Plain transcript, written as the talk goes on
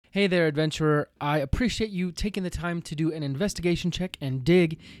Hey there, adventurer. I appreciate you taking the time to do an investigation check and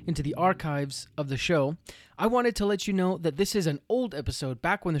dig into the archives of the show. I wanted to let you know that this is an old episode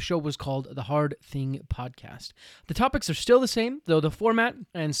back when the show was called The Hard Thing Podcast. The topics are still the same, though the format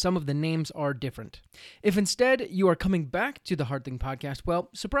and some of the names are different. If instead you are coming back to The Hard Thing Podcast, well,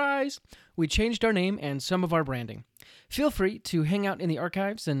 surprise! We changed our name and some of our branding. Feel free to hang out in the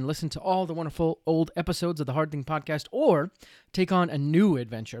archives and listen to all the wonderful old episodes of the Hard Thing Podcast, or take on a new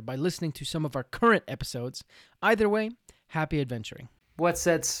adventure by listening to some of our current episodes. Either way, happy adventuring. What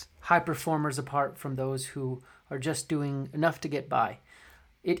sets high performers apart from those who are just doing enough to get by?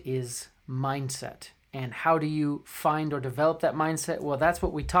 It is mindset. And how do you find or develop that mindset? Well, that's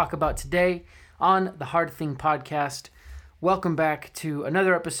what we talk about today on the Hard Thing Podcast. Welcome back to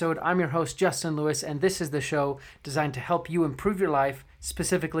another episode. I'm your host, Justin Lewis, and this is the show designed to help you improve your life,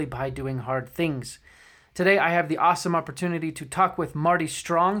 specifically by doing hard things. Today, I have the awesome opportunity to talk with Marty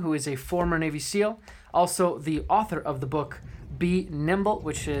Strong, who is a former Navy SEAL, also the author of the book, Be Nimble,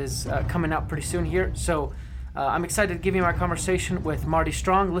 which is coming out pretty soon here. So I'm excited to give you my conversation with Marty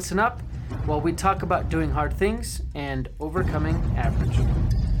Strong. Listen up while we talk about doing hard things and overcoming average.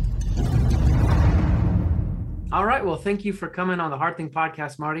 All right. Well, thank you for coming on the Hard Thing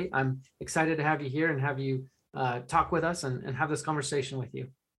Podcast, Marty. I'm excited to have you here and have you talk with us and have this conversation with you.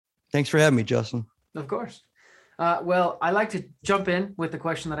 Thanks for having me, Justin. Of course. Well, I like to jump in with the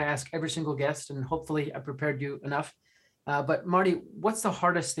question that I ask every single guest, and hopefully I prepared you enough. But Marty, what's the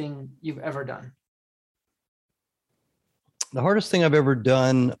hardest thing you've ever done? The hardest thing I've ever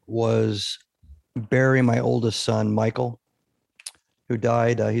done was bury my oldest son, Michael, who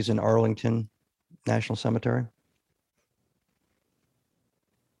died. He's in Arlington National Cemetery.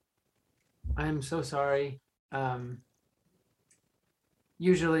 I'm so sorry.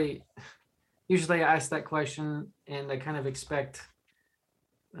 Usually I ask that question and I kind of expect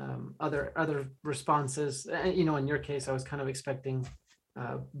other responses. You know, in your case, I was kind of expecting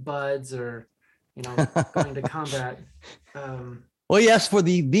buds or, you know, going to combat. Well, yes, for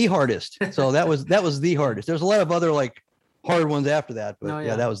the hardest. So that was the hardest. There's a lot of other like hard ones after that, but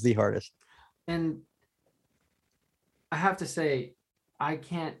yeah, that was the hardest. And I have to say, I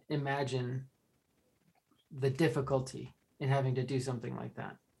can't imagine the difficulty in having to do something like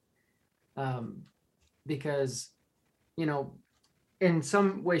that. Because, you know, in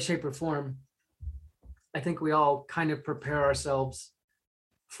some way, shape, or form, I think we all kind of prepare ourselves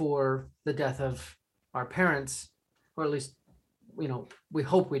for the death of our parents, or at least, you know, we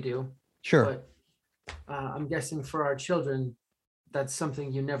hope we do. Sure. But I'm guessing for our children, that's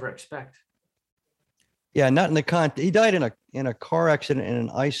something you never expect. Yeah, not in the he died in a car accident in an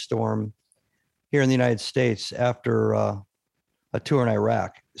ice storm here in the United States after a tour in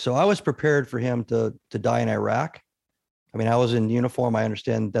Iraq. So I was prepared for him to die in Iraq. I mean, I was in uniform. I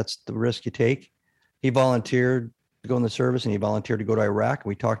understand that's the risk you take. He volunteered to go in the service and he volunteered to go to Iraq.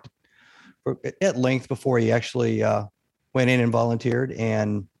 We talked at length before he actually went in and volunteered,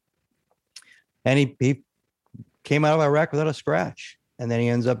 and he came out of Iraq without a scratch. And then he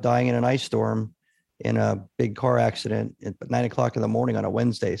ends up dying in an ice storm in a big car accident at 9:00 in the morning on a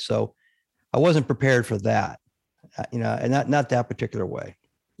Wednesday. So I wasn't prepared for that, you know, and not that particular way.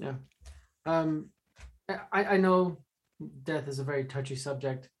 Yeah. I know death is a very touchy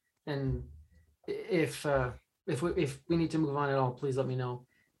subject, and if we need to move on at all, please let me know.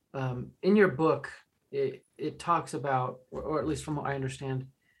 In your book, it talks about, or at least from what I understand,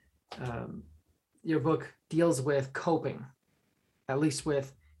 your book deals with coping, at least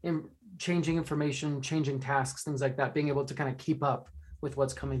with changing information, changing tasks, things like that, being able to kind of keep up with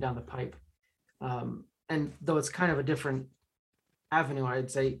what's coming down the pipe. And though it's kind of a different avenue,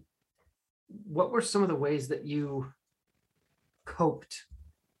 I'd say, what were some of the ways that you coped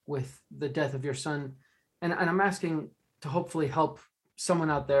with the death of your son? And I'm asking to hopefully help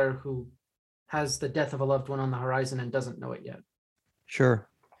someone out there who has the death of a loved one on the horizon and doesn't know it yet. Sure.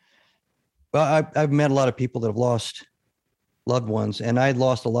 Well, I've met a lot of people that have lost loved ones, and I'd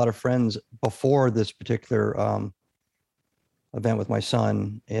lost a lot of friends before this particular event with my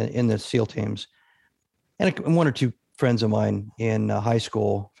son in the SEAL teams, and one or two friends of mine in high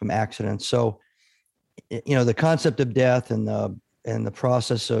school from accidents. So, you know, the concept of death and the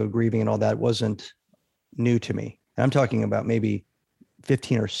process of grieving and all that wasn't new to me. And I'm talking about maybe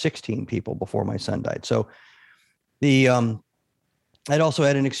 15 or 16 people before my son died. So I'd also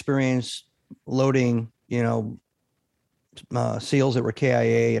had an experience loading, you know, SEALs that were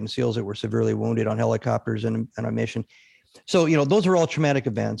KIA and SEALs that were severely wounded on helicopters and on a mission. So, you know, those are all traumatic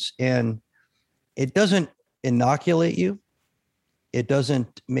events, and it doesn't inoculate you. It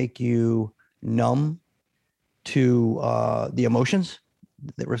doesn't make you numb to the emotions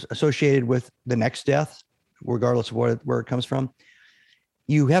that were associated with the next death, regardless of where it comes from.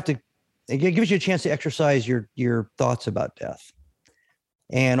 You have to, it gives you a chance to exercise your thoughts about death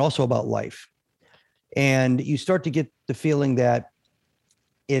and also about life. And you start to get the feeling that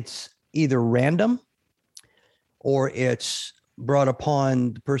it's either random or it's brought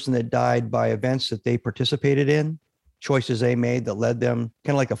upon the person that died by events that they participated in, choices they made that led them,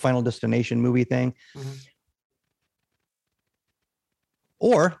 kind of like a Final Destination movie thing. Mm-hmm.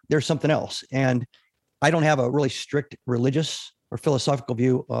 Or there's something else. And I don't have a really strict religious or philosophical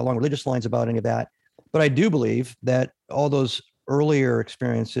view along religious lines about any of that. But I do believe that all those earlier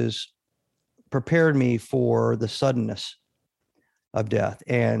experiences prepared me for the suddenness of death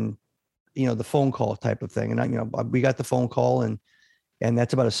and, the phone call type of thing. And we got the phone call and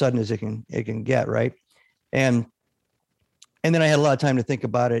that's about as sudden as it can get. Right. And then I had a lot of time to think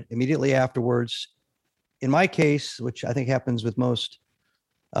about it immediately afterwards. In my case, which I think happens with most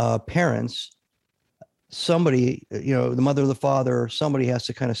parents, somebody, the mother or the father, somebody has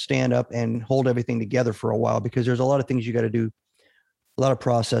to kind of stand up and hold everything together for a while, because there's a lot of things you got to do, a lot of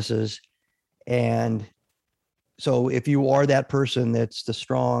processes. And so if you are that person that's the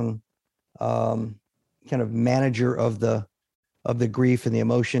strong kind of manager of the grief and the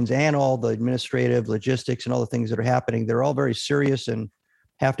emotions and all the administrative logistics and all the things that are happening, they're all very serious and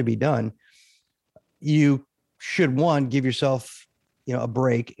have to be done. You should, one, give yourself, a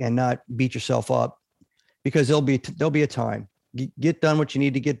break and not beat yourself up, because there'll be a time. Get done what you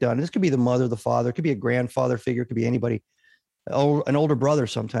need to get done. This could be the mother, the father, it could be a grandfather figure, it could be anybody. Oh, an older brother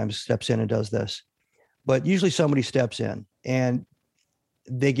sometimes steps in and does this, but usually somebody steps in and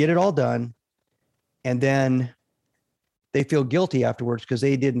they get it all done. And then they feel guilty afterwards because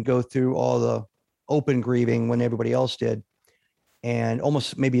they didn't go through all the open grieving when everybody else did, and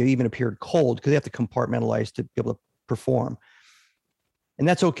almost maybe even appeared cold because they have to compartmentalize to be able to perform. And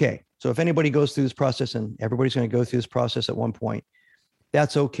that's okay. So if anybody goes through this process, and everybody's going to go through this process at one point,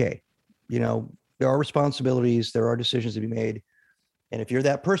 that's okay. There are responsibilities, there are decisions to be made. And if you're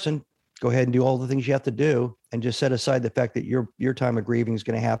that person, go ahead and do all the things you have to do, and just set aside the fact that your time of grieving is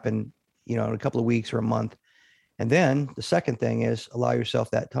going to happen, in a couple of weeks or a month. And then the second thing is allow yourself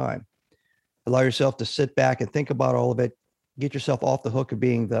that time. Allow yourself to sit back and think about all of it. Get yourself off the hook of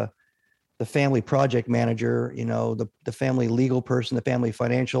being the family project manager, the family legal person, the family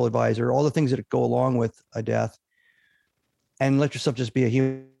financial advisor, all the things that go along with a death, and let yourself just be a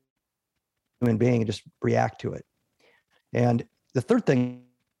human being and just react to it. And the third thing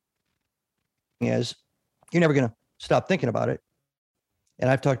is you're never going to stop thinking about it. And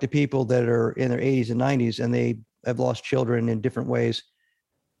I've talked to people that are in their 80s and 90s, and they have lost children in different ways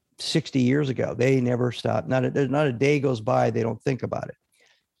 60 years ago. They never stop. Not a day goes by they don't think about it.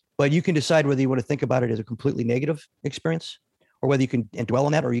 But you can decide whether you want to think about it as a completely negative experience, or whether you can dwell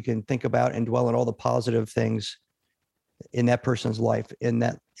on that, or you can think about and dwell on all the positive things in that person's life, and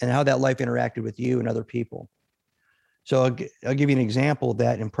how that life interacted with you and other people. So I'll give you an example of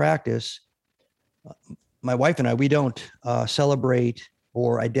that in practice. My wife and I, we don't celebrate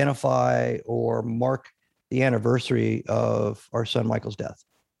or identify or mark the anniversary of our son Michael's death.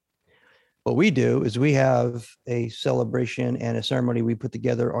 What we do is we have a celebration and a ceremony we put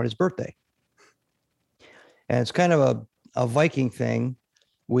together on his birthday. And it's kind of a Viking thing.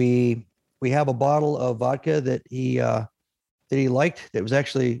 We have a bottle of vodka that he liked. That was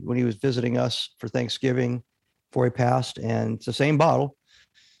actually when he was visiting us for Thanksgiving before he passed. And it's the same bottle.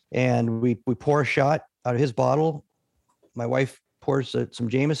 And we pour a shot out of his bottle. My wife pours some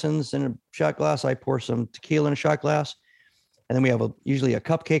Jamesons in a shot glass. I pour some tequila in a shot glass. And then we have usually a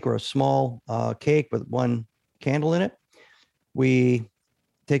cupcake or a small cake with one candle in it. We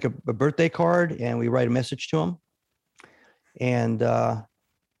take a birthday card and we write a message to him. And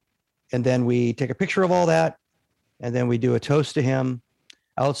then we take a picture of all that. And then we do a toast to him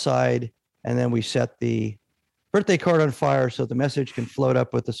outside. And then we set the birthday card on fire so the message can float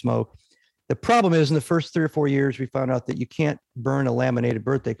up with the smoke. The problem is, in the first 3 or 4 years, we found out that you can't burn a laminated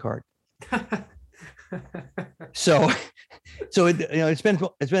birthday card. So it's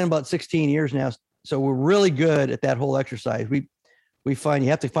been about 16 years now. So we're really good at that whole exercise. We find you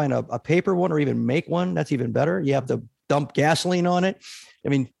have to find a paper one, or even make one. That's even better. You have to dump gasoline on it. I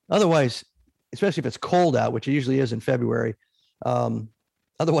mean, otherwise, especially if it's cold out, which it usually is in February.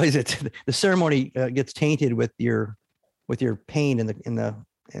 Otherwise, the ceremony gets tainted with your pain in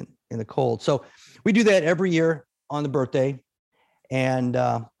the cold. So we do that every year on the birthday, and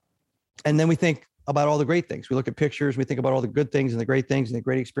then we think about all the great things. We look at pictures. We think about all the good things and the great things and the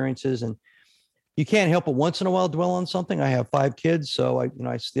great experiences. And you can't help but once in a while dwell on something. I have 5 kids, so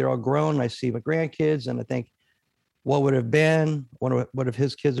they're all grown. I see my grandkids, and I think, what would have been, what if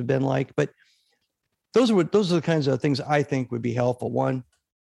his kids have been like. But those are the kinds of things I think would be helpful. One,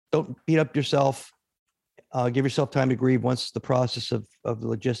 don't beat up yourself. Give yourself time to grieve once the process of the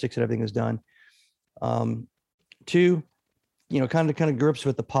logistics and everything is done. Two, kind of grips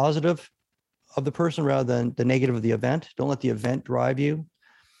with the positive of the person rather than the negative of the event. Don't let the event drive you.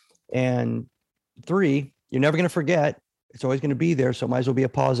 And three, you're never going to forget. It's always going to be there. So it might as well be a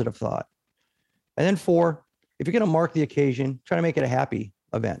positive thought. And then four, if you're going to mark the occasion, try to make it a happy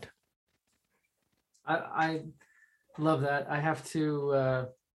event. I love that. I have to,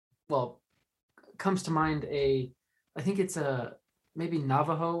 comes to mind I think it's maybe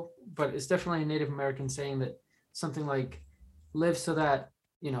Navajo, but it's definitely a Native American saying that something like, live so that,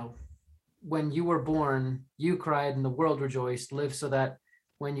 when you were born, you cried and the world rejoiced. Live so that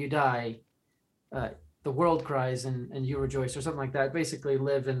when you die, the world cries and you rejoice, or something like that. Basically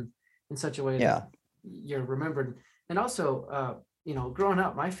live in such a way that you're remembered. And also, growing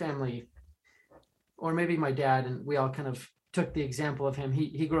up, my family, or maybe my dad, and we all kind of took the example of him.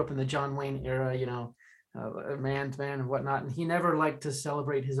 He grew up in the John Wayne era, a man's man and whatnot. And he never liked to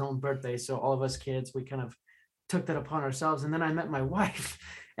celebrate his own birthday. So all of us kids, we kind of took that upon ourselves. And then I met my wife,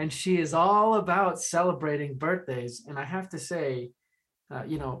 and she is all about celebrating birthdays. And I have to say,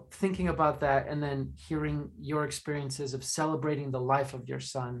 thinking about that and then hearing your experiences of celebrating the life of your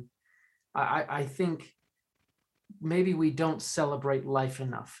son, I think maybe we don't celebrate life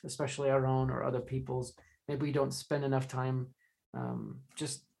enough, especially our own or other people's. Maybe we don't spend enough time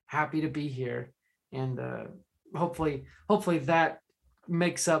just happy to be here. And hopefully that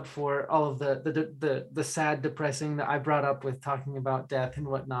makes up for all of the sad, depressing that I brought up with talking about death and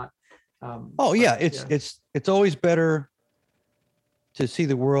whatnot. It's always better to see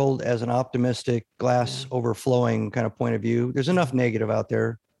the world as an optimistic, glass overflowing kind of point of view. There's enough negative out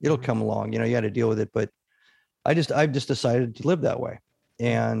there. It'll come along, you got to deal with it. But I've just decided to live that way,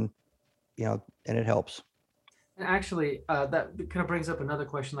 and and it helps. And actually, that kind of brings up another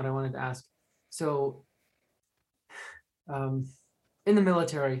question that I wanted to ask. So, in the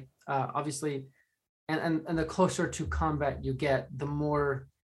military, obviously, and the closer to combat you get, the more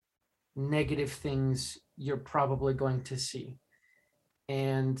negative things you're probably going to see.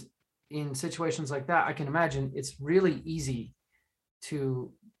 And in situations like that, I can imagine it's really easy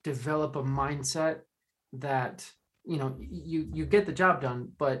to develop a mindset that, you get the job done,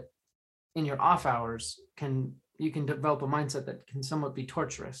 but in your off hours you can develop a mindset that can somewhat be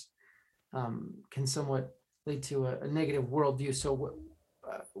torturous, can somewhat lead to a negative worldview. So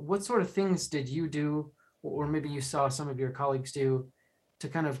what sort of things did you do, or maybe you saw some of your colleagues do, to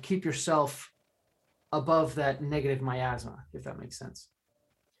kind of keep yourself above that negative miasma, if that makes sense?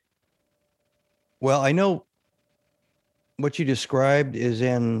 Well, I know what you described is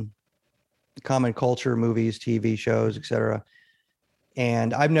in common culture, movies, TV shows, etc.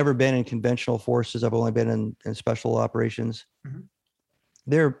 And I've never been in conventional forces. I've only been in special operations. Mm-hmm.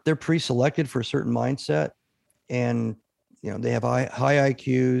 They're pre-selected for a certain mindset, and they have high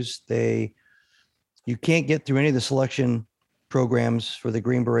IQs. You can't get through any of the selection programs for the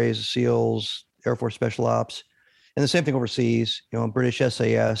Green Berets, the SEALs, Air Force Special Ops, and the same thing overseas. British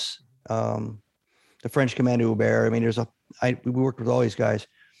SAS, the French Commando Hubert. I mean, we worked with all these guys.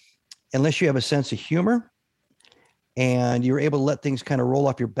 Unless you have a sense of humor and you're able to let things kind of roll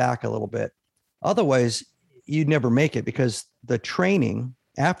off your back a little bit, otherwise you'd never make it, because the training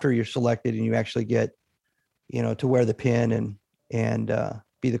after you're selected and you actually get, to wear the pin and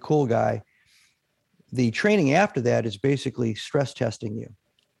be the cool guy, the training after that is basically stress testing you.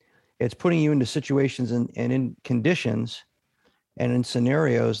 It's putting you into situations and in conditions and in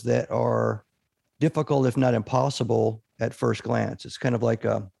scenarios that are difficult, if not impossible, at first glance. It's kind of like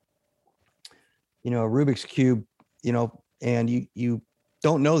a Rubik's Cube, and you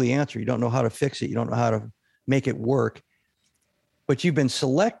don't know the answer. You don't know how to fix it. You don't know how to make it work, but you've been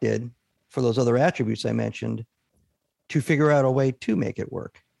selected for those other attributes I mentioned to figure out a way to make it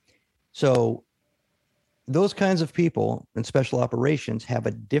work. So those kinds of people in special operations have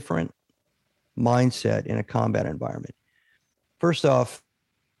a different mindset in a combat environment. First off,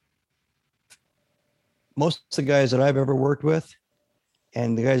 most of the guys that I've ever worked with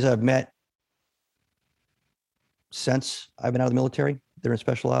and the guys I've met since I've been out of the military, they're in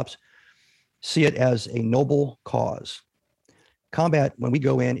special ops, see it as a noble cause. Combat, when we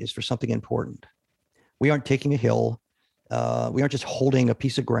go in, is for something important. We aren't taking a hill. We aren't just holding a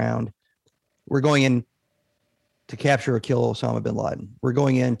piece of ground. We're going in to capture or kill Osama bin Laden. We're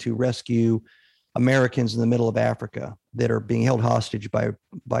going in to rescue Americans in the middle of Africa that are being held hostage by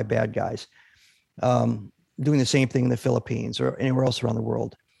bad guys. Doing the same thing in the Philippines or anywhere else around the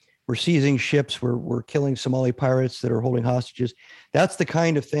world. we're seizing ships, we're killing Somali pirates that are holding hostages. That's the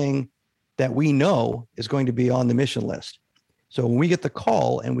kind of thing that we know is going to be on the mission list. So when we get the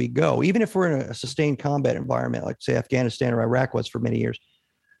call and we go, even if we're in a sustained combat environment, like say Afghanistan or Iraq was for many years,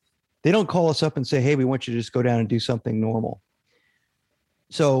 they don't call us up and say, hey, we want you to just go down and do something normal.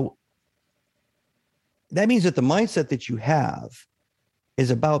 So that means that the mindset that you have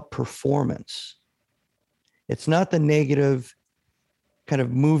is about performance. It's not the negative kind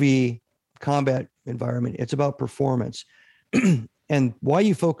of movie combat environment. It's about performance. And why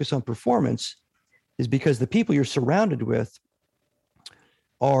you focus on performance is because the people you're surrounded with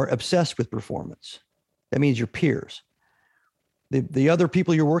are obsessed with performance. That means your peers. The other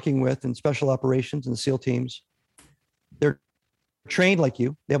people you're working with in special operations and SEAL teams, they're trained like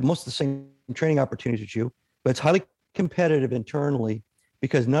you. They have most of the same training opportunities as you, but it's highly competitive internally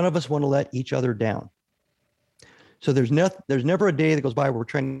because none of us want to let each other down. So there's never a day that goes by where we're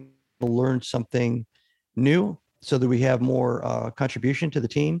trying to learn something new so that we have more contribution to the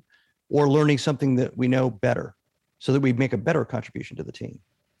team, or learning something that we know better so that we make a better contribution to the team.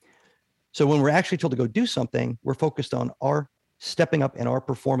 So when we're actually told to go do something, we're focused on our stepping up and our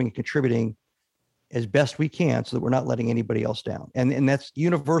performing and contributing as best we can so that we're not letting anybody else down. And that's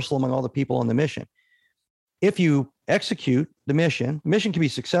universal among all the people on the mission. If you execute the mission can be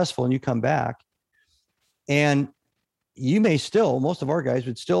successful and you come back, and you may still, most of our guys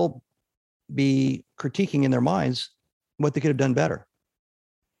would still be critiquing in their minds what they could have done better,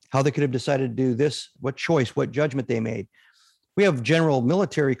 how they could have decided to do this, what choice, what judgment they made. We have general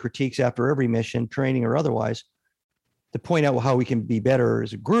military critiques after every mission, training or otherwise, to point out how we can be better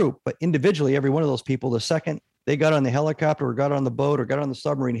as a group. But individually, every one of those people, the second they got on the helicopter or got on the boat or got on the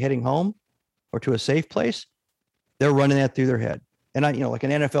submarine heading home or to a safe place, they're running that through their head. And like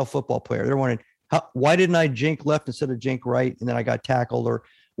an NFL football player, they're wondering, why didn't I jink left instead of jink right? And then I got tackled. Or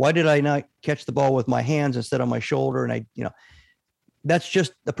why did I not catch the ball with my hands instead of my shoulder? And that's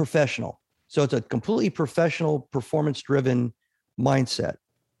just a professional. So it's a completely professional, performance-driven mindset.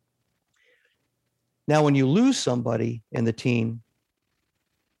 Now, when you lose somebody in the team,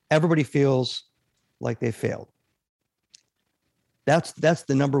 everybody feels like they failed. That's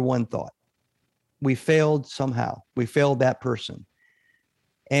the number one thought. We failed somehow. We failed that person.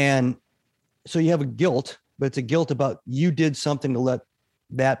 And so you have a guilt, but it's a guilt about you did something to let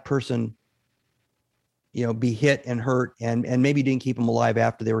that person, be hit and hurt, and maybe didn't keep them alive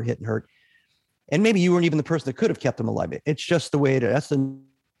after they were hit and hurt. And maybe you weren't even the person that could have kept them alive. It's just the way it is. That's the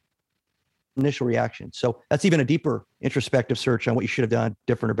initial reaction. So that's even a deeper introspective search on what you should have done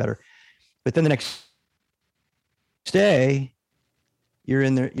different or better. But then the next day, you're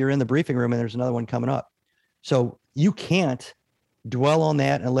in the briefing room and there's another one coming up. So you can't dwell on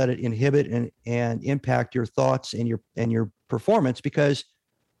that and let it inhibit and impact your thoughts and your performance, because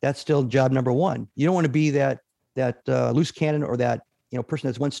that's still job number one. You don't want to be that loose cannon or that person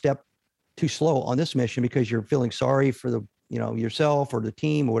that's one step too slow on this mission because you're feeling sorry for the yourself or the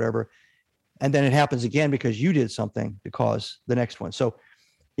team or whatever, and then it happens again because you did something to cause the next one. So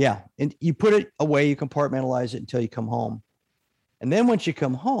yeah, and you put it away, you compartmentalize it until you come home. And then once you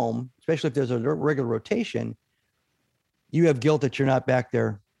come home, especially if there's a regular rotation, you have guilt that you're not back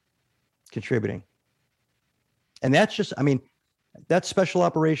there contributing. And that's just, that's special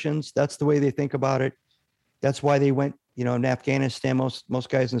operations. That's the way they think about it. That's why they went, in Afghanistan, most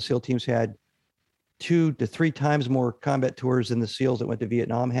guys in the SEAL teams had 2 to 3 times more combat tours than the SEALs that went to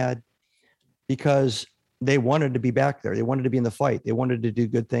Vietnam had, because they wanted to be back there. They wanted to be in the fight. They wanted to do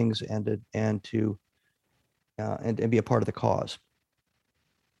good things and be a part of the cause.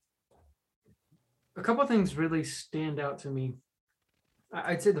 A couple of things really stand out to me.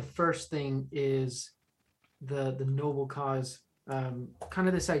 I'd say the first thing is the noble cause. Kind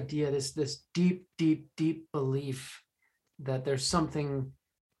of this idea, this deep belief that there's something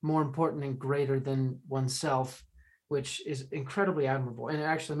more important and greater than oneself, which is incredibly admirable. And it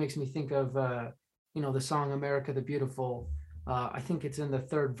actually makes me think of the song America the Beautiful. I think it's in the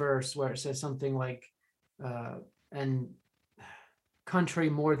 3rd verse where it says something like and country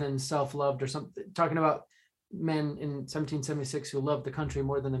more than self-loved, or something, talking about men in 1776 who loved the country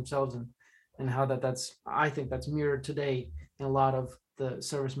more than themselves, and how that's I think that's mirrored today in a lot of the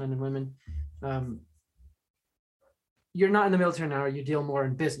servicemen and women. You're not in the military now, you deal more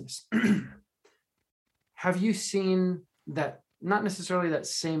in business. Have you seen that, not necessarily that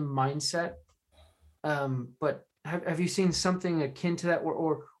same mindset, but have you seen something akin to that,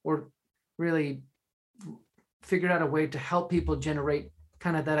 or really figured out a way to help people generate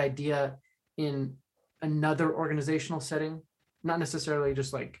kind of that idea in another organizational setting? Not necessarily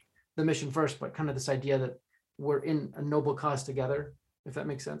just like the mission first, but kind of this idea that we're in a noble cause together, if that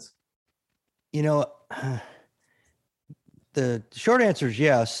makes sense. You know, the short answer is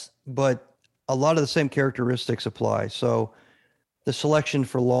yes, but a lot of the same characteristics apply. So the selection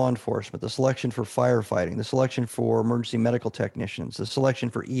for law enforcement, the selection for firefighting, the selection for emergency medical technicians, the selection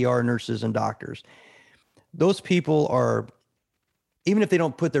for ER nurses and doctors, those people are, even if they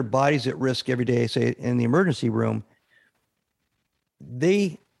don't put their bodies at risk every day, say in the emergency room,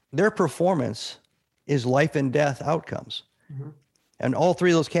 their performance is life and death outcomes. Mm-hmm. And all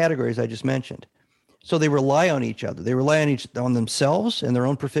three of those categories I just mentioned. So they rely on each other. They rely on themselves and their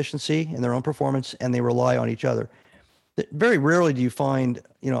own proficiency and their own performance, and they rely on each other. Very rarely do you find,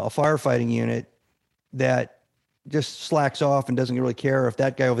 a firefighting unit that just slacks off and doesn't really care if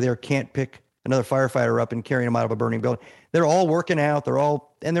that guy over there can't pick another firefighter up and carry him out of a burning building. They're all working out. They're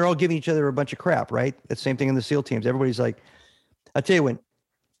all giving each other a bunch of crap, right? The same thing in the SEAL teams. Everybody's like, I tell you, when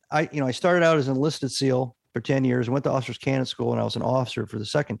I started out as an enlisted SEAL for 10 years, went to officers candidate school, and I was an officer for the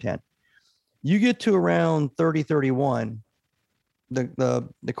second 10. You get to around 30, 31, the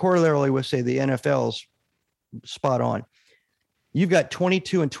corollary with, say, the NFL's spot on. You've got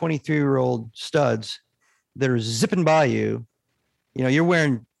 22 and 23-year-old studs that are zipping by you. You're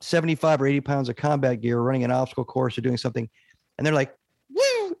wearing 75 or 80 pounds of combat gear, running an obstacle course or doing something, and they're like,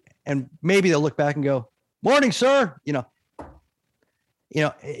 woo! And maybe they'll look back and go, morning, sir.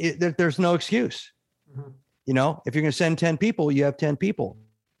 There's no excuse. Mm-hmm. If you're going to send 10 people, you have 10 people.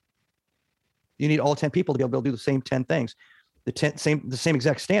 You need all 10 people to be able to do the same 10 things, the same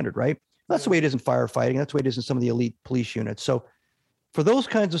exact standard, right? That's the way it is in firefighting. That's the way it is in some of the elite police units. So for those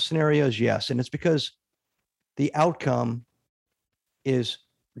kinds of scenarios, yes. And it's because the outcome is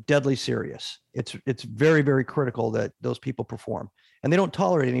deadly serious. It's very, very critical that those people perform, and they don't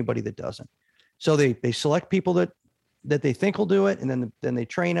tolerate anybody that doesn't. So they select people that they think will do it, and then they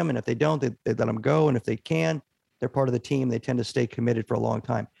train them. And if they don't, they let them go. And if they can, they're part of the team. They tend to stay committed for a long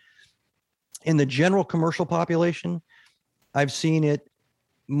time. In the general commercial population, I've seen it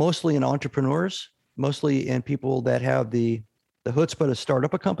mostly in entrepreneurs, mostly in people that have the chutzpah to start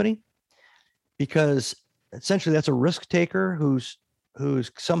up a company, because essentially that's a risk taker who's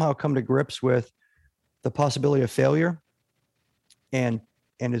somehow come to grips with the possibility of failure and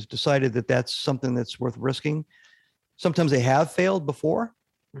has decided that that's something that's worth risking. Sometimes they have failed before.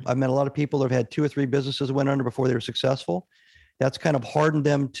 I've met a lot of people that have had 2 or 3 businesses that went under before they were successful. That's kind of hardened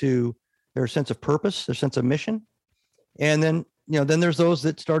them to their sense of purpose, their sense of mission. And then, then there's those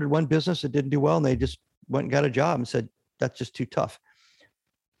that started one business that didn't do well, and they just went and got a job and said, that's just too tough.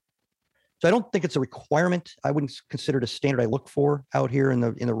 So I don't think it's a requirement. I wouldn't consider it a standard I look for out here in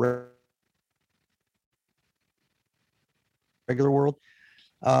the regular world,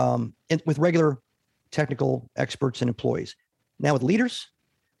 and with regular technical experts and employees. Now with leaders,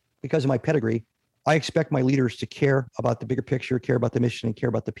 because of my pedigree, I expect my leaders to care about the bigger picture, care about the mission, and care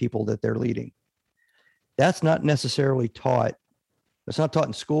about the people that they're leading. That's not necessarily taught. It's not taught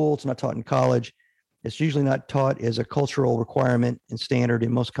in school. It's not taught in college. It's usually not taught as a cultural requirement and standard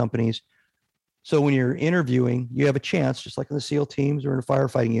in most companies. So when you're interviewing, you have a chance, just like in the SEAL teams or in a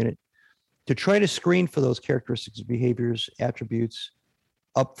firefighting unit, to try to screen for those characteristics, behaviors, attributes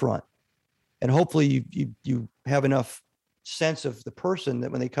up front. And hopefully you have enough sense of the person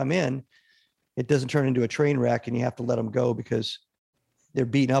that when they come in, it doesn't turn into a train wreck and you have to let them go because they're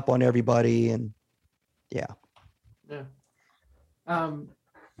beating up on everybody. And yeah.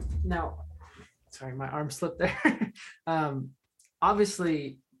 Now, sorry, my arm slipped there.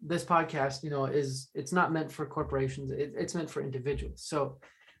 Obviously this podcast, it's not meant for corporations. It's meant for individuals. So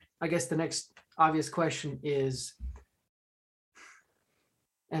I guess the next obvious question is,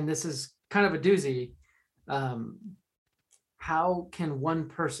 and this is kind of a doozy, how can one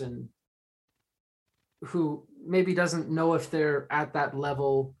person who maybe doesn't know if they're at that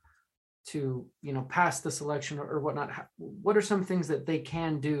level to, pass the selection or whatnot, what are some things that they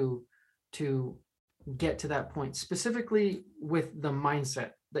can do to get to that point, specifically with the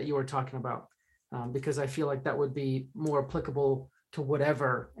mindset that you were talking about? Because I feel like that would be more applicable to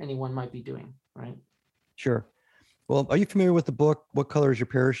whatever anyone might be doing, right? Sure. Well, are you familiar with the book, What Color is Your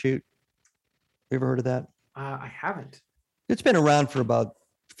Parachute? You ever heard of that? I haven't. It's been around for about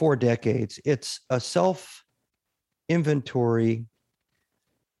 4 decades. It's a self-inventory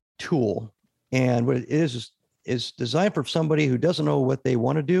tool. And what it is designed for somebody who doesn't know what they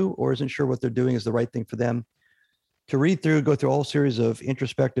want to do or isn't sure what they're doing is the right thing for them, to read through, go through a whole series of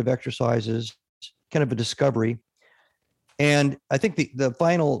introspective exercises, kind of a discovery. And I think the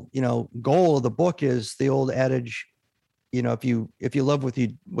final, goal of the book is the old adage, if you love what you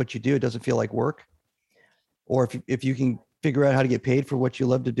do, it doesn't feel like work. Or if you can figure out how to get paid for what you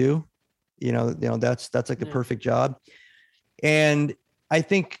love to do, that's like the perfect job. And I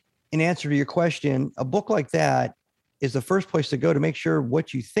think in answer to your question, a book like that is the first place to go to make sure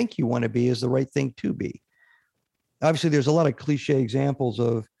what you think you want to be is the right thing to be. Obviously, there's a lot of cliche examples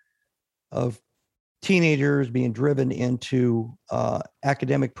of teenagers being driven into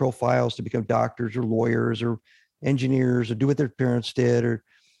academic profiles to become doctors or lawyers or engineers or do what their parents did or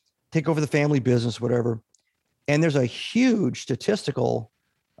take over the family business, whatever. And there's a huge statistical,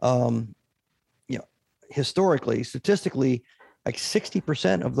 statistically, like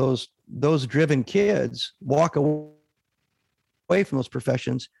 60% of those driven kids walk away from those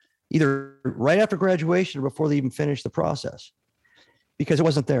professions either right after graduation or before they even finish the process, because it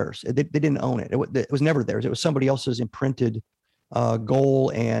wasn't theirs. They didn't own it. It was never theirs. It was somebody else's imprinted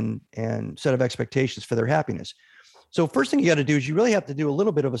goal and set of expectations for their happiness. So first thing you got to do is you really have to do a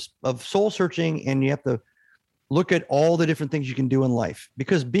little bit of soul searching, and you have to look at all the different things you can do in life,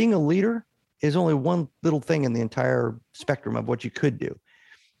 because being a leader is only one little thing in the entire spectrum of what you could do.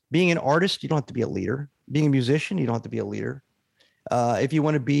 Being an artist, you don't have to be a leader. Being a musician, you don't have to be a leader. If you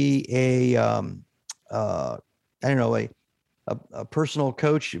want to be a personal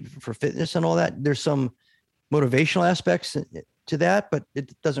coach for fitness and all that, there's some motivational aspects to that, but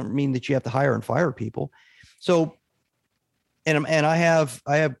it doesn't mean that you have to hire and fire people. So, and I have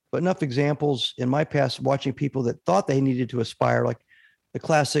enough examples in my past watching people that thought they needed to aspire, like the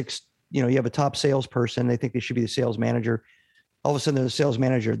classics. You have a top salesperson, they think they should be the sales manager. All of a sudden they're the sales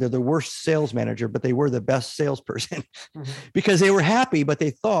manager. They're the worst sales manager, but they were the best salesperson because they were happy, but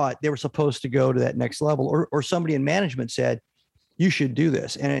they thought they were supposed to go to that next level. Or somebody in management said, you should do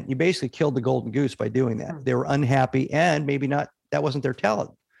this. And you basically killed the golden goose by doing that. They were unhappy and maybe that wasn't their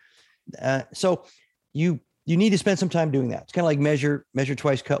talent. So you need to spend some time doing that. It's kind of like measure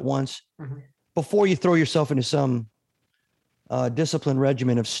twice, cut once before you throw yourself into some disciplined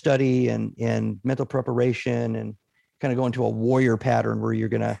regimen of study and mental preparation and kind of go into a warrior pattern where you're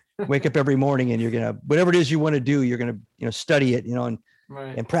going to wake up every morning and you're going to, whatever it is you want to do, you're going to, study it,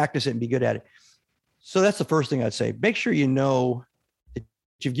 and practice it and be good at it. So that's the first thing I'd say. Make sure you know that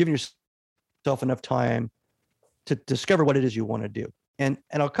you've given yourself enough time to discover what it is you want to do. And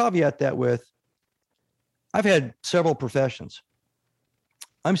I'll caveat that with, I've had several professions.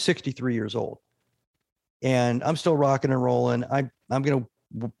 I'm 63 years old and I'm still rocking and rolling. I'm going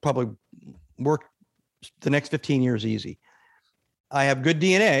to probably work the next 15 years easy. I have good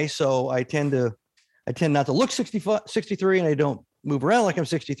DNA, so I tend not to look 63, and I don't move around like I'm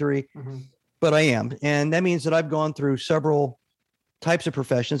 63, but I am. And that means that I've gone through several types of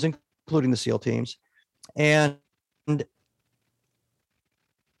professions, including the SEAL teams. And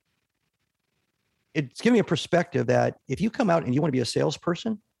it's giving me a perspective that if you come out and you want to be a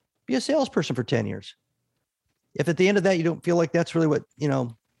salesperson, be a salesperson for 10 years. If at the end of that, you don't feel like that's really what,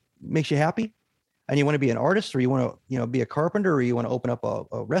 makes you happy, and you want to be an artist, or you want to, be a carpenter, or you want to open up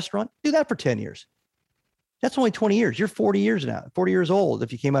a restaurant, do that for 10 years. That's only 20 years. You're 40 years now, 40 years old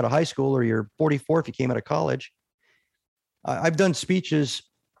if you came out of high school, or you're 44 if you came out of college. I've done speeches.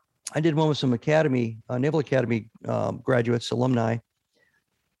 I did one with some Naval Academy graduates, alumni.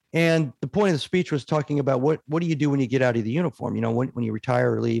 And the point of the speech was talking about what do you do when you get out of the uniform, when you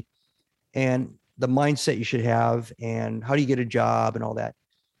retire or leave, and the mindset you should have, and how do you get a job and all that.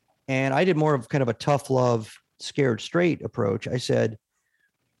 And I did more of kind of a tough love, scared straight approach. I said,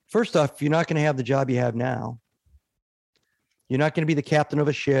 first off, you're not going to have the job you have now. You're not going to be the captain of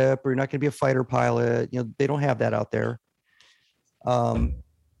a ship, or you're not going to be a fighter pilot. They don't have that out there.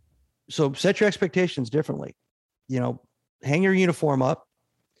 So set your expectations differently. Hang your uniform up,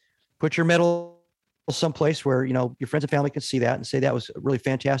 put your medal someplace where, your friends and family can see that and say that was a really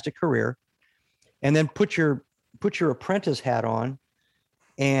fantastic career. And then put your apprentice hat on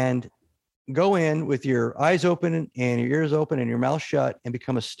and go in with your eyes open and your ears open and your mouth shut and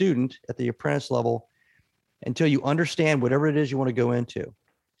become a student at the apprentice level until you understand whatever it is you want to go into.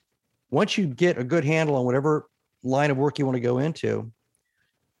 Once you get a good handle on whatever line of work you want to go into,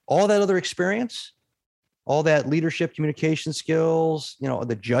 all that other experience, all that leadership, communication skills,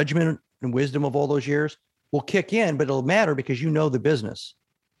 the judgment and wisdom of all those years will kick in, but it'll matter because you know the business,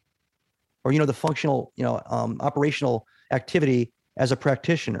 or the functional, operational activity as a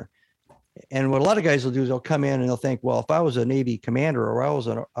practitioner. And what a lot of guys will do is they'll come in and they'll think, well, if I was a Navy commander, or I was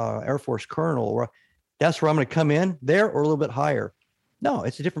an Air Force colonel, or that's where I'm going to come in there, or a little bit higher. No,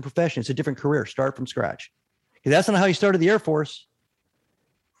 it's a different profession. It's a different career. Start from scratch. Because that's not how you started the Air Force.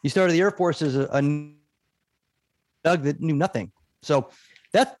 You started the Air Force as a nug that knew nothing. So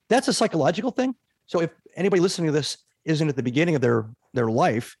that's a psychological thing. So if anybody listening to this isn't at the beginning of their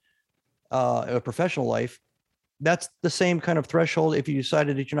life, a professional life, that's the same kind of threshold. If you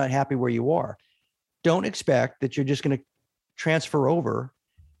decided that you're not happy where you are, don't expect that you're just going to transfer over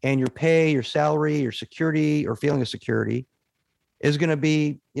and your pay, your salary, your security or feeling of security is going to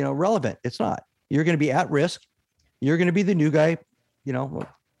be, relevant. It's not. You're going to be at risk. You're going to be the new guy.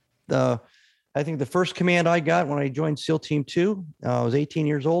 I think the first command I got when I joined SEAL Team 2, I was 18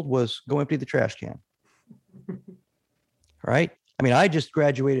 years old, was go empty the trash can. Right? I mean, I just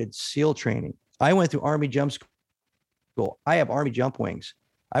graduated SEAL training. I went through Army jump school. I have Army jump wings.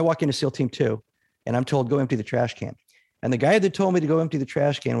 I walk into SEAL Team 2 and I'm told, go empty the trash can. And the guy that told me to go empty the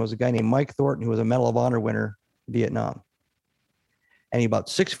trash can was a guy named Mike Thornton, who was a Medal of Honor winner in Vietnam. And he about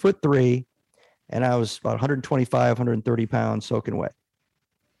 6'3", and I was about 125, 130 pounds soaking wet.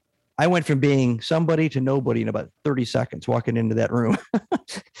 I went from being somebody to nobody in about 30 seconds walking into that room.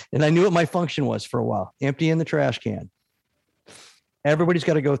 And I knew what my function was for a while, emptying the trash can. Everybody's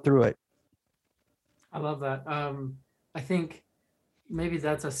got to go through it. I love that. I think maybe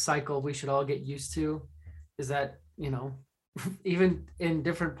that's a cycle we should all get used to, is that, even in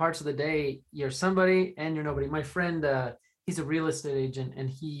different parts of the day, you're somebody and you're nobody. My friend, he's a real estate agent, and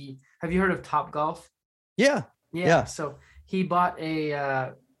have you heard of Top Golf? Yeah. So he bought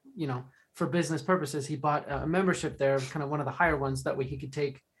for business purposes, he bought a membership there, kind of one of the higher ones. That way he could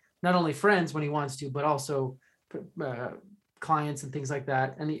take not only friends when he wants to, but also clients and things like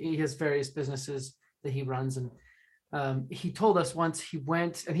that. And he has various businesses that he runs. And he told us once he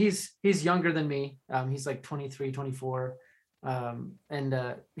went, and he's younger than me. He's like 23, 24. And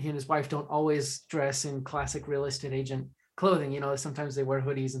he and his wife don't always dress in classic real estate agent clothing. Sometimes they wear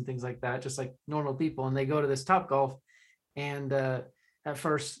hoodies and things like that, just like normal people. And they go to this Top Golf, and at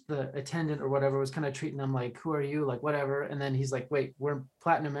first the attendant or whatever was kind of treating them like, who are you? Like, whatever. And then he's like, wait, we're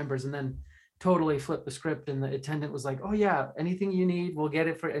platinum members. And then totally flipped the script. And the attendant was like, oh yeah, anything you need, we'll get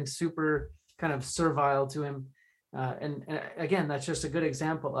it for, and super kind of servile to him. And again, that's just a good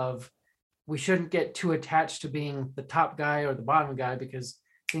example of, we shouldn't get too attached to being the top guy or the bottom guy, because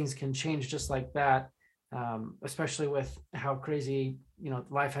things can change just like that. Especially with how crazy,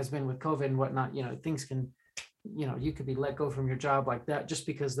 life has been with COVID and whatnot. Things can, you could be let go from your job like that just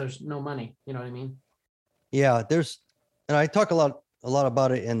because there's no money. You know what I mean? Yeah, and I talk a lot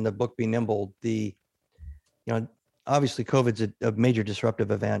about it in the book, Be Nimble. Obviously COVID's a major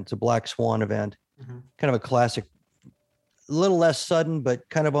disruptive event. It's a black swan event, kind of a classic, a little less sudden, but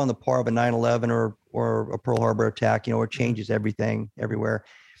kind of on the par of a 9/11 or a Pearl Harbor attack, where it changes everything everywhere.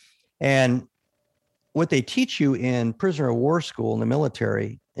 And what they teach you in prisoner of war school in the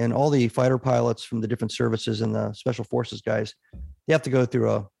military, and all the fighter pilots from the different services and the special forces guys, they have to go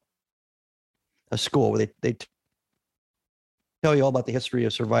through a school where they tell you all about the history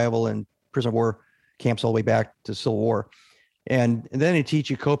of survival and prisoner of war camps all the way back to Civil War. And then they teach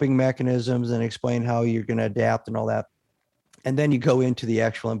you coping mechanisms and explain how you're going to adapt and all that. And then you go into the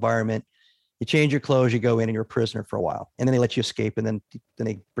actual environment, you change your clothes, you go in and you're a prisoner for a while. And then they let you escape, and then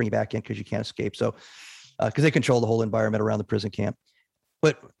they bring you back in because you can't escape. So, because they control the whole environment around the prison camp.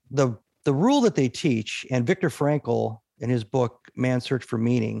 But the rule that they teach, and Viktor Frankl in his book, Man's Search for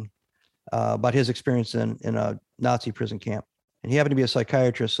Meaning, about his experience in a Nazi prison camp. And he happened to be a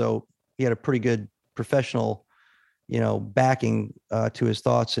psychiatrist, so he had a pretty good professional, backing to his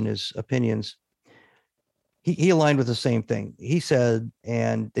thoughts and his opinions. He aligned with the same thing. He said,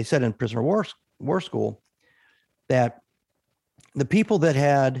 and they said in prisoner war school, that the people that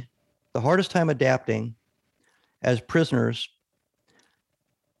had the hardest time adapting as prisoners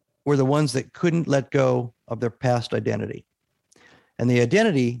were the ones that couldn't let go of their past identity. And the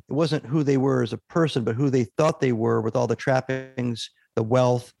identity, it wasn't who they were as a person, but who they thought they were, with all the trappings, the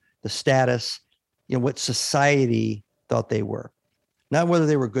wealth, the status, what society thought they were, not whether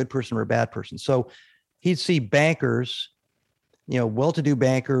they were a good person or a bad person. So he'd see bankers, well-to-do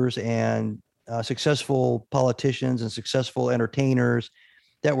bankers and successful politicians and successful entertainers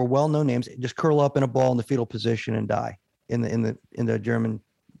that were well-known names just curl up in a ball in the fetal position and die in the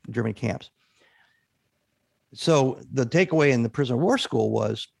German camps. So the takeaway in the prisoner of war school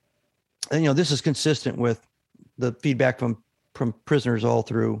was, and this is consistent with the feedback from prisoners all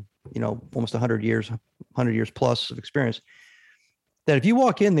through, almost 100 years plus of experience, that if you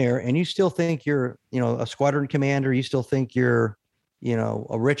walk in there and you still think you're, a squadron commander, you still think you're,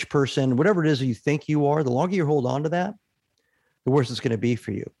 a rich person, whatever it is that you think you are, the longer you hold on to that, the worse it's going to be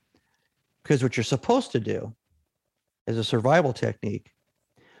for you. Because what you're supposed to do as a survival technique,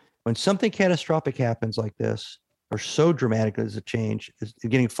 when something catastrophic happens like this, or so dramatic as a change, is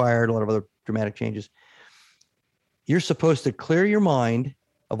getting fired, a lot of other dramatic changes, you're supposed to clear your mind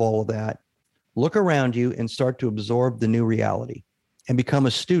of all of that, look around you, and start to absorb the new reality and become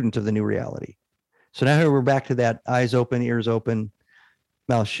a student of the new reality. So now we're back to that eyes open, ears open,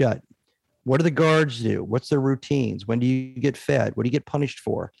 mouth shut. What do the guards do? What's their routines? When do you get fed? What do you get punished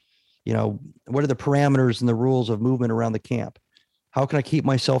for? What are the parameters and the rules of movement around the camp? How can I keep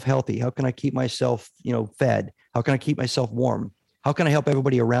myself healthy? How can I keep myself, fed? How can I keep myself warm? How can I help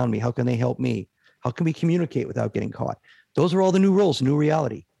everybody around me? How can they help me? How can we communicate without getting caught? Those are all the new rules, new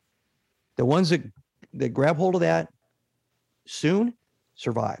reality. The ones that grab hold of that soon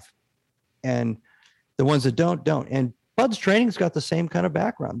survive. And the ones that don't. And Bud's training's got the same kind of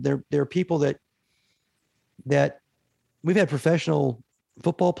background. There are people that we've had professional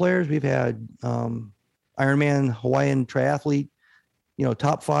football players. We've had Ironman Hawaiian triathlete,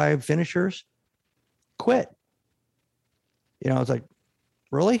 top 5 finishers quit. It's like,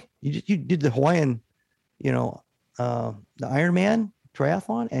 really? You did the Hawaiian, the Ironman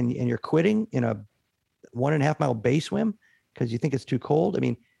triathlon and you're quitting in a 1.5 mile bay swim because you think it's too cold? I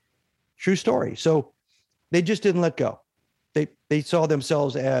mean, true story. So they just didn't let go. They saw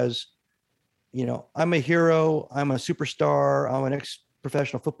themselves as, I'm a hero, I'm a superstar, I'm an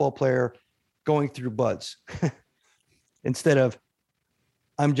ex-professional football player going through Buds instead of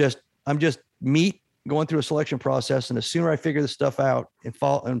I'm just meat going through a selection process. And the sooner I figure this stuff out and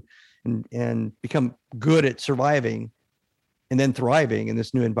fall and become good at surviving and then thriving in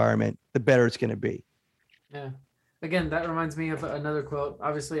this new environment, the better it's going to be. Yeah. Again, that reminds me of another quote.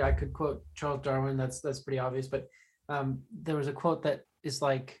 Obviously, I could quote Charles Darwin. That's pretty obvious. But there was a quote that is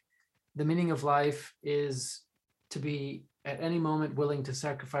like, the meaning of life is to be at any moment willing to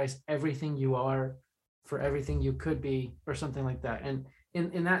sacrifice everything you are for everything you could be, or something like that. And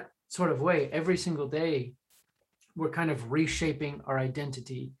in that sort of way, every single day, we're kind of reshaping our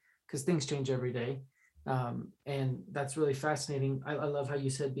identity because things change every day. And that's really fascinating. I love how you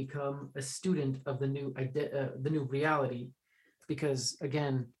said become a student of the new reality, because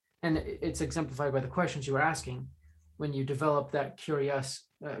again, and it's exemplified by the questions you were asking. When you develop that curious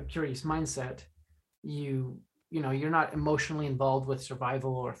mindset, you're not emotionally involved with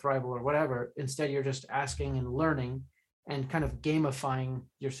survival or thrival or whatever. Instead, you're just asking and learning and kind of gamifying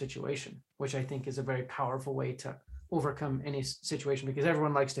your situation, which I think is a very powerful way to overcome any situation, because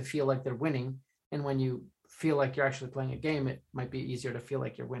everyone likes to feel like they're winning. And when you feel like you're actually playing a game, it might be easier to feel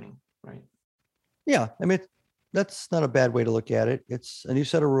like you're winning, right? Yeah. I mean, that's not a bad way to look at it. It's a new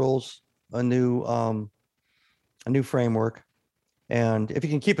set of rules, a new framework. And if you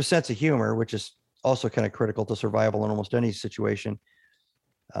can keep a sense of humor, which is also kind of critical to survival in almost any situation,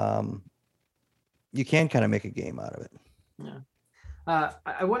 you can kind of make a game out of it. Yeah.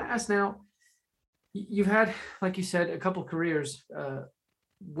 I want to ask now, you've had, like you said, a couple careers.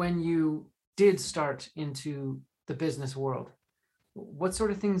 When you did start into the business world, what sort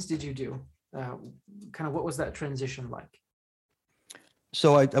of things did you do? Kind of what was that transition like?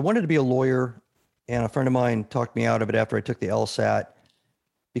 So I wanted to be a lawyer, and a friend of mine talked me out of it after I took the LSAT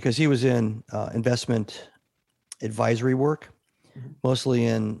because he was in investment advisory work, mostly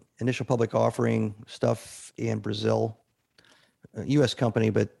in initial public offering stuff in Brazil, a U.S. company,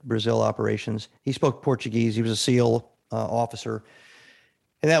 but Brazil operations. He spoke Portuguese. He was a SEAL officer,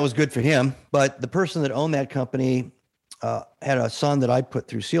 and that was good for him. But the person that owned that company had a son that I put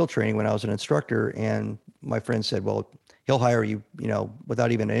through SEAL training when I was an instructor, and my friend said, well, he'll hire you,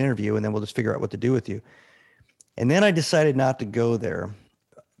 without even an interview, and then we'll just figure out what to do with you. And then I decided not to go there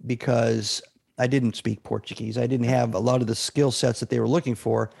because I didn't speak Portuguese. I didn't have a lot of the skill sets that they were looking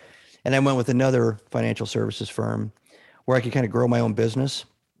for. And I went with another financial services firm where I could kind of grow my own business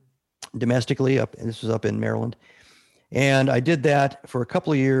domestically this was up in Maryland. And I did that for a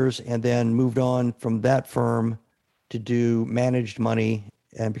couple of years and then moved on from that firm to do managed money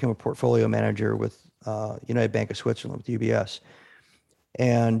and become a portfolio manager with United Bank of Switzerland, with UBS.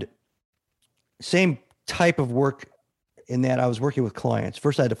 And same type of work in that I was working with clients.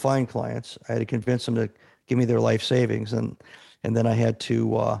 First, I had to find clients. I had to convince them to give me their life savings. And then I had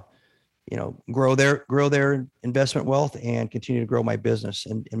to, grow their investment wealth and continue to grow my business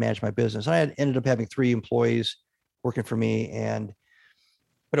and manage my business. I ended up having 3 employees working for me,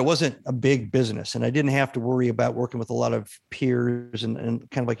 but it wasn't a big business, and I didn't have to worry about working with a lot of peers and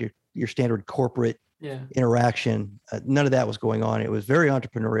kind of like your standard corporate interaction. None of that was going on. It was very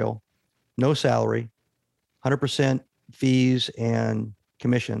entrepreneurial, no salary, 100% fees and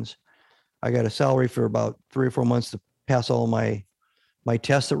commissions. I got a salary for about 3 or 4 months to pass all of my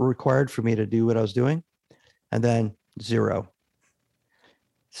tests that were required for me to do what I was doing, and then 0.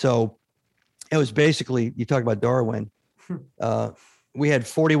 So it was basically, you talk about Darwin. We had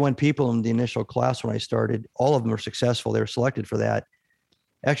 41 people in the initial class when I started. All of them were successful. They were selected for that.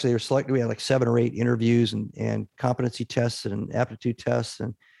 Actually, they were selected. We had like 7 or 8 interviews and competency tests and aptitude tests.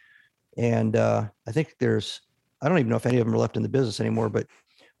 And I think I don't even know if any of them are left in the business anymore, but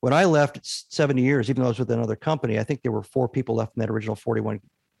When I left, it's 70 years, even though I was with another company, I think there were 4 people left in that original 41.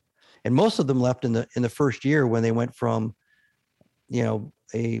 And most of them left in the first year when they went from,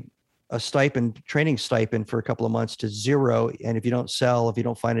 a stipend, training stipend for a couple of months to zero. And if you don't sell, if you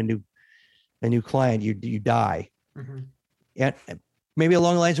don't find a new client, you die. Mm-hmm. And maybe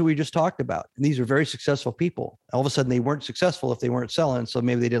along the lines that we just talked about. And these are very successful people. All of a sudden they weren't successful if they weren't selling. So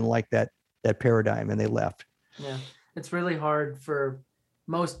maybe they didn't like that paradigm and they left. Yeah. It's really hard for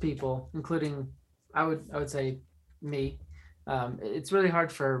most people, including I would say me. It's really hard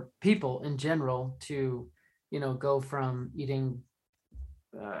for people in general to, go from eating,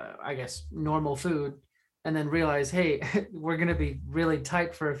 I guess, normal food and then realize, hey, we're going to be really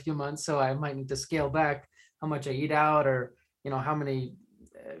tight for a few months. So I might need to scale back how much I eat out, or, how many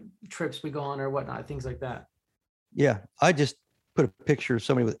trips we go on or whatnot, things like that. Yeah. I just put a picture of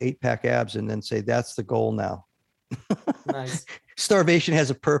somebody with 8-pack abs and then say, that's the goal now. Nice. Starvation has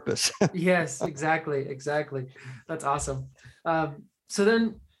a purpose. Yes, exactly. That's awesome. So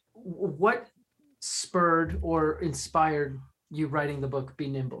then what spurred or inspired you writing the book, Be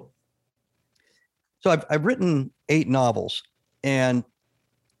Nimble? So I've written 8 novels, and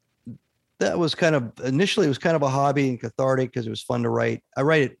that was initially it was kind of a hobby and cathartic because it was fun to write. I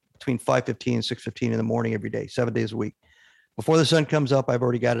write it between 5:15 and 6:15 in the morning every day, 7 days a week. Before the sun comes up, I've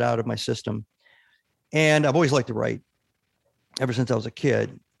already got it out of my system. And I've always liked to write ever since I was a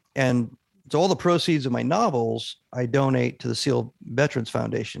kid. And so all the proceeds of my novels, I donate to the SEAL Veterans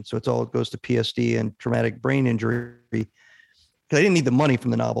Foundation. So it goes to PSD and traumatic brain injury, because I didn't need the money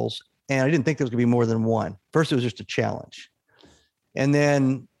from the novels. And I didn't think there was going to be more than one. First, it was just a challenge. And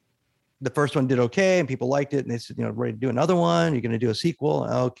then the first one did okay and people liked it. And they said, ready to do another one? You're going to do a sequel?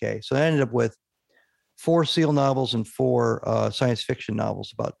 Okay. So I ended up with 4 SEAL novels and 4 science fiction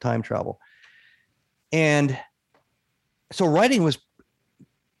novels about time travel. And so writing was,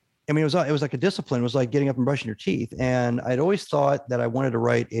 it was like a discipline. It was like getting up and brushing your teeth. And I'd always thought that I wanted to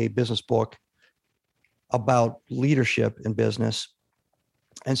write a business book about leadership in business.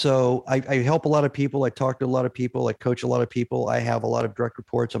 And so I help a lot of people. I talk to a lot of people. I coach a lot of people. I have a lot of direct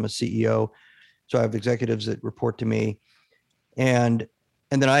reports. I'm a CEO. So I have executives that report to me. And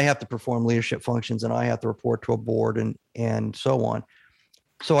then I have to perform leadership functions, and I have to report to a board and so on.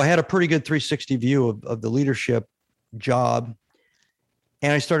 So I had a pretty good 360 view of the leadership job.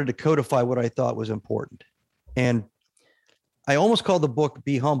 And I started to codify what I thought was important. And I almost called the book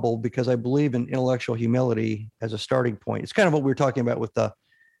Be Humble because I believe in intellectual humility as a starting point. It's kind of what we were talking about with the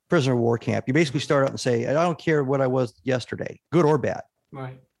prisoner of war camp. You basically start out and say, I don't care what I was yesterday, good or bad.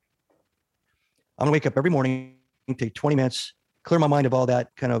 Right. I'm gonna wake up every morning, take 20 minutes, clear my mind of all that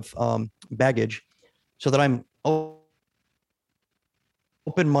kind of baggage so that I'm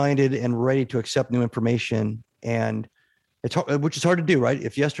open-minded and ready to accept new information. And it's hard, which is hard to do, right?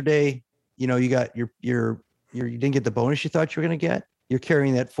 If yesterday, you got you didn't get the bonus you thought you were going to get, you're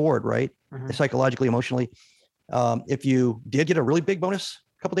carrying that forward, right? Mm-hmm. Psychologically, emotionally. If you did get a really big bonus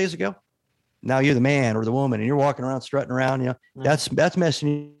a couple of days ago, now you're the man or the woman and you're walking around, strutting around, mm-hmm. that's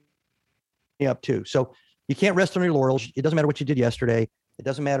messing you up too. So you can't rest on your laurels. It doesn't matter what you did yesterday. It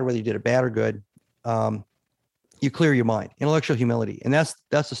doesn't matter whether you did it bad or good. You clear your mind, intellectual humility. And that's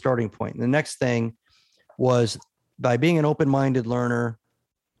the starting point. And the next thing was, by being an open-minded learner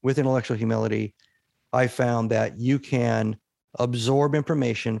with intellectual humility, I found that you can absorb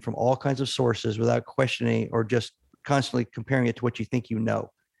information from all kinds of sources without questioning or just constantly comparing it to what you think you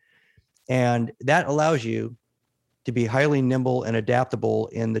know. And that allows you to be highly nimble and adaptable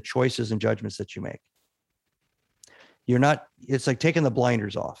in the choices and judgments that you make. It's like taking the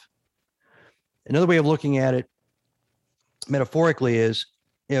blinders off. Another way of looking at it metaphorically is,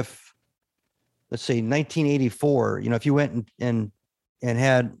 if, let's say 1984, if you went and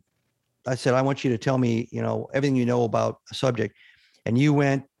had, I said, I want you to tell me, everything you know about a subject. And you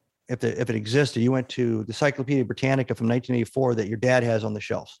went, if it existed, you went to the Encyclopedia Britannica from 1984 that your dad has on the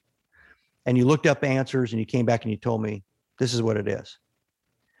shelf. And you looked up answers and you came back and you told me, this is what it is.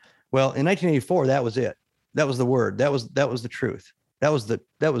 Well, in 1984, that was it. That was the word. That was the truth. That was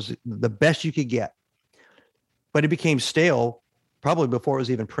the best you could get. But it became stale probably before it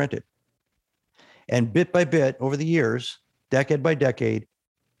was even printed. And bit by bit, over the years, decade by decade,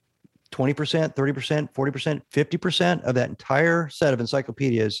 20%, 30%, 40%, 50% of that entire set of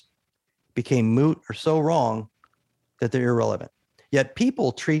encyclopedias became moot or so wrong that they're irrelevant. Yet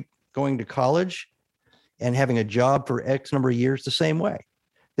people treat going to college and having a job for X number of years the same way.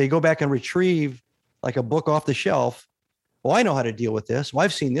 They go back and retrieve like a book off the shelf. Well, I know how to deal with this. Well,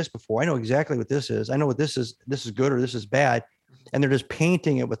 I've seen this before. I know exactly what this is. I know what this is. This is good or this is bad. And they're just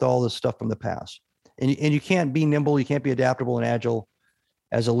painting it with all this stuff from the past. And you can't be nimble. You can't be adaptable and agile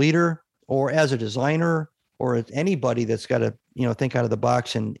as a leader or as a designer or as anybody that's got to, think out of the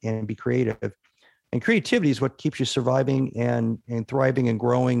box and be creative. And creativity is what keeps you surviving and thriving and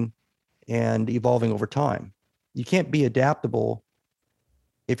growing and evolving over time. You can't be adaptable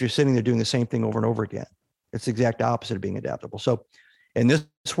if you're sitting there doing the same thing over and over again. It's the exact opposite of being adaptable. So in this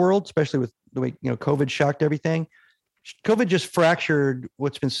world, especially with the way, COVID shocked everything, COVID just fractured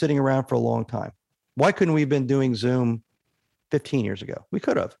what's been sitting around for a long time. Why couldn't we have been doing Zoom 15 years ago? We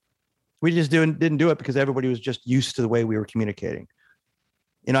could have. We just didn't do it because everybody was just used to the way we were communicating.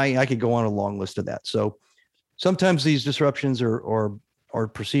 And I could go on a long list of that. So sometimes these disruptions are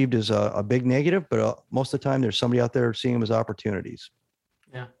perceived as a big negative, but most of the time there's somebody out there seeing them as opportunities.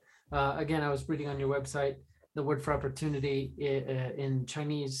 Yeah. Again, I was reading on your website, the word for opportunity in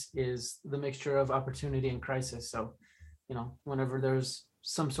Chinese is the mixture of opportunity and crisis. So, whenever there's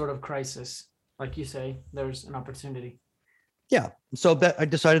some sort of crisis, like you say, there's an opportunity. Yeah. So that I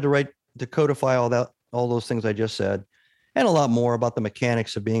decided to codify all those things I just said, and a lot more about the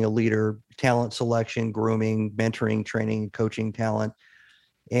mechanics of being a leader, talent selection, grooming, mentoring, training, coaching talent,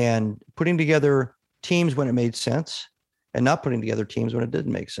 and putting together teams when it made sense and not putting together teams when it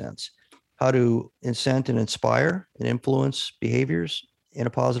didn't make sense. How to incent and inspire and influence behaviors in a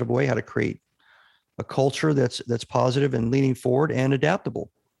positive way, how to create a culture that's positive and leaning forward and adaptable.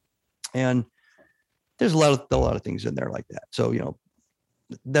 And there's a lot of things in there like that. So,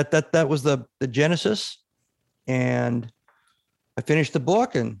 that was the genesis, and I finished the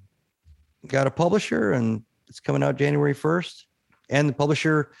book and got a publisher, and it's coming out January 1st. And the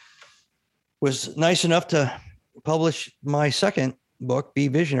publisher was nice enough to publish my second book, Be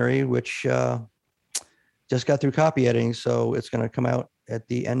Visionary, which just got through copy editing. So it's going to come out at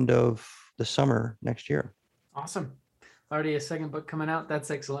the end of the summer next year. Awesome. Already a second book coming out.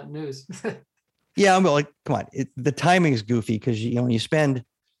 That's excellent news. Yeah, I'm like, come on. The timing is goofy because when you spend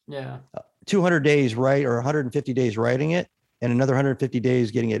 200 days or 150 days writing it, and another 150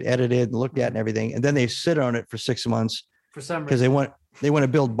 days getting it edited and looked at and everything, and then they sit on it for 6 months for some reason because they want to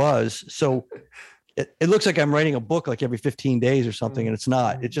build buzz. So it looks like I'm writing a book like every 15 days or something, and it's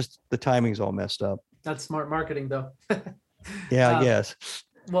not. It's just the timing's all messed up. That's smart marketing, though. Yeah, I guess.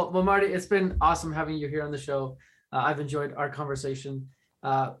 Well, Marty, it's been awesome having you here on the show. I've enjoyed our conversation.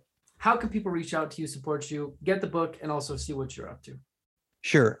 How can people reach out to you, support you, get the book, and also see what you're up to?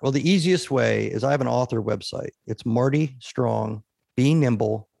 Sure. Well, the easiest way is I have an author website. It's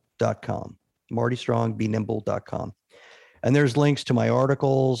martystrongbenimble.com. martystrongbenimble.com. And there's links to my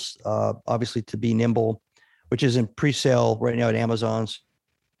articles, obviously to Be Nimble, which is in pre-sale right now at Amazon's.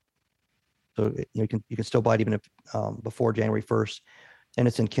 So you can still buy it even if before January 1st, and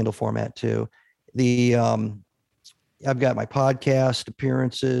it's in Kindle format too. I've got my podcast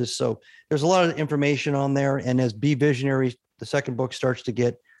appearances, so there's a lot of information on there. And as Be Visionary, the second book, starts to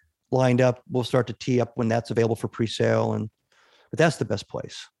get lined up, we'll start to tee up when that's available for pre-sale. But that's the best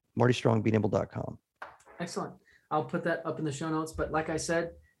place, martystrongbenimble.com. Excellent. I'll put that up in the show notes. But like I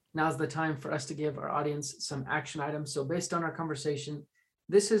said, now's the time for us to give our audience some action items. So based on our conversation,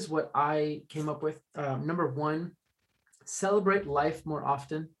 this is what I came up with. Number 1, celebrate life more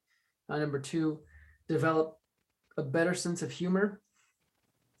often. Number 2, develop a better sense of humor.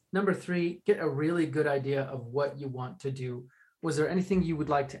 Number 3, get a really good idea of what you want to do. Was there anything you would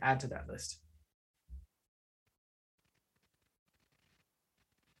like to add to that list?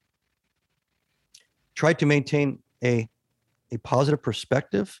 Try to maintain a positive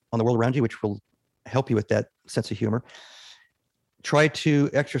perspective on the world around you, which will help you with that sense of humor. Try to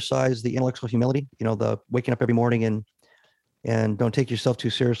exercise the intellectual humility, the waking up every morning and don't take yourself too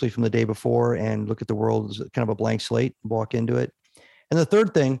seriously from the day before, and look at the world as kind of a blank slate, walk into it. And the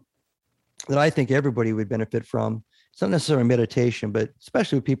third thing that I think everybody would benefit from, it's not necessarily meditation, but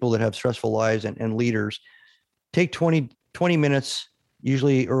especially with people that have stressful lives and leaders, take 20 minutes,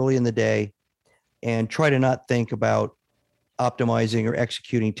 usually early in the day, and try to not think about optimizing or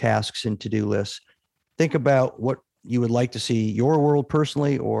executing tasks and to-do lists. Think about what you would like to see your world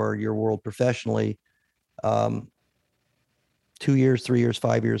personally or your world professionally 2 years, 3 years,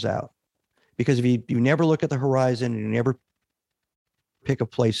 5 years out. Because if you never look at the horizon and you never pick a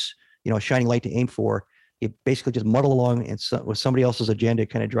place, a shining light to aim for, you basically just muddle along and with somebody else's agenda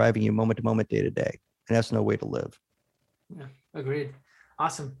kind of driving you moment to moment, day to day. And that's no way to live. Yeah, agreed.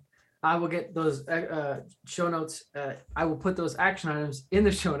 Awesome. I will get those show notes. I will put those action items in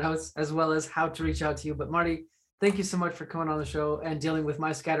the show notes, as well as how to reach out to you. But Marty, thank you so much for coming on the show and dealing with my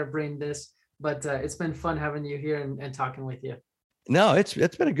scatterbrainedness. But it's been fun having you here and talking with you. No, it's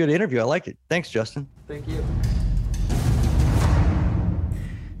been a good interview. I like it. Thanks, Justin. Thank you.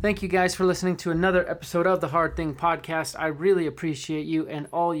 Thank you guys for listening to another episode of the Hard Thing Podcast. I really appreciate you and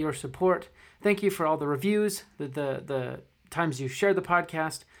all your support. Thank you for all the reviews, the times you shared the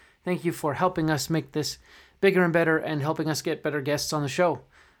podcast. Thank you for helping us make this bigger and better and helping us get better guests on the show.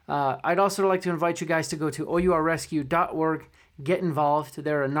 I'd also like to invite you guys to go to ourrescue.org, get involved.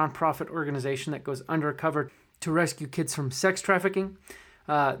 They're a nonprofit organization that goes undercover to rescue kids from sex trafficking.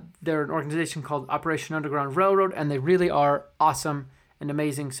 They're an organization called Operation Underground Railroad, and they really are awesome and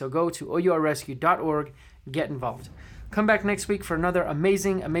amazing. So go to ourrescue.org, get involved. Come back next week for another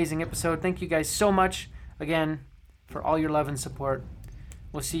amazing episode. Thank you guys so much again for all your love and support.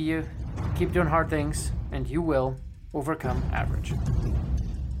 We'll see you. Keep doing hard things, and you will overcome average.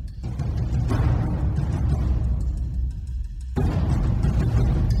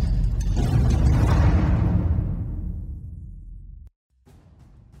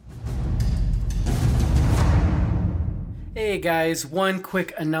 Hey guys, one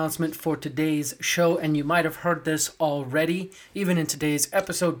quick announcement for today's show, and you might have heard this already, even in today's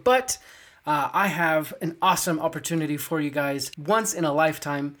episode, but I have an awesome opportunity for you guys. Once in a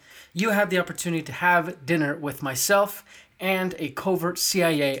lifetime, you have the opportunity to have dinner with myself and a covert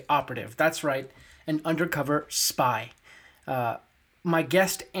CIA operative. That's right, an undercover spy. My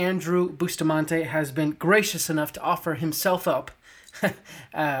guest, Andrew Bustamante, has been gracious enough to offer himself up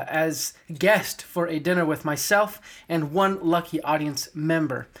as guest for a dinner with myself and one lucky audience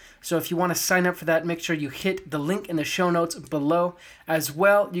member. So if you want to sign up for that, make sure you hit the link in the show notes below. As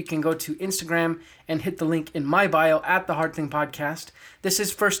well, you can go to Instagram and hit the link in my bio at the Hard Thing Podcast. This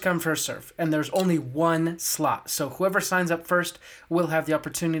is first come, first serve, and there's only one slot. So whoever signs up first will have the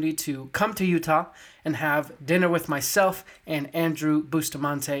opportunity to come to Utah and have dinner with myself and Andrew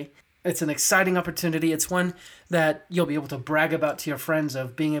Bustamante. It's an exciting opportunity. It's one that you'll be able to brag about to your friends,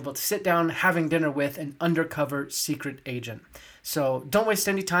 of being able to sit down having dinner with an undercover secret agent. So don't waste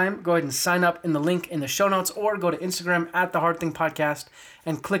any time. Go ahead and sign up in the link in the show notes, or go to Instagram at the Hard Thing Podcast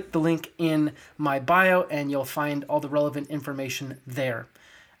and click the link in my bio, and you'll find all the relevant information there.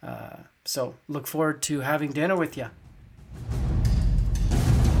 So look forward to having dinner with you.